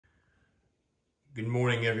Good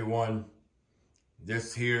morning, everyone.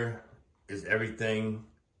 This here is everything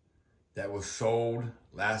that was sold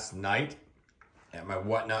last night at my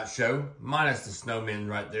Whatnot show, minus the snowmen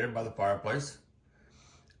right there by the fireplace.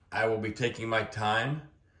 I will be taking my time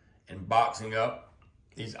and boxing up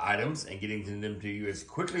these items and getting them to you as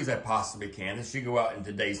quickly as I possibly can. This should go out in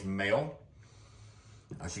today's mail.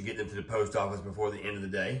 I should get them to the post office before the end of the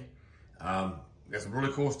day. Got some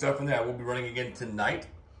really cool stuff in there. I will be running again tonight.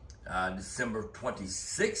 December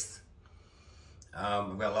 26th.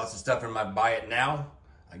 I've got lots of stuff in my buy it now.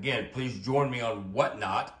 Again, please join me on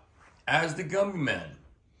Whatnot as the Gumby Man.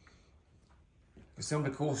 Some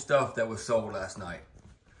of the cool stuff that was sold last night.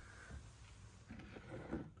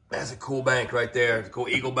 That's a cool bank right there. It's a cool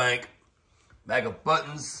Eagle bank. Bag of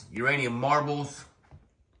buttons, uranium marbles,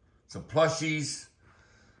 some plushies,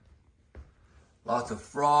 lots of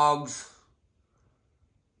frogs.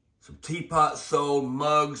 Some teapots sold,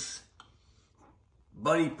 mugs,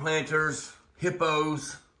 bunny planters,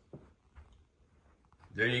 hippos.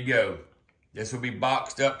 There you go. This will be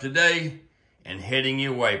boxed up today and heading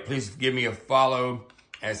your way. Please give me a follow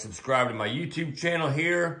and subscribe to my YouTube channel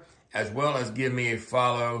here, as well as give me a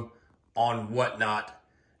follow on Whatnot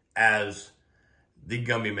as the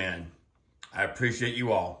Gumby Man. I appreciate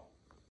you all.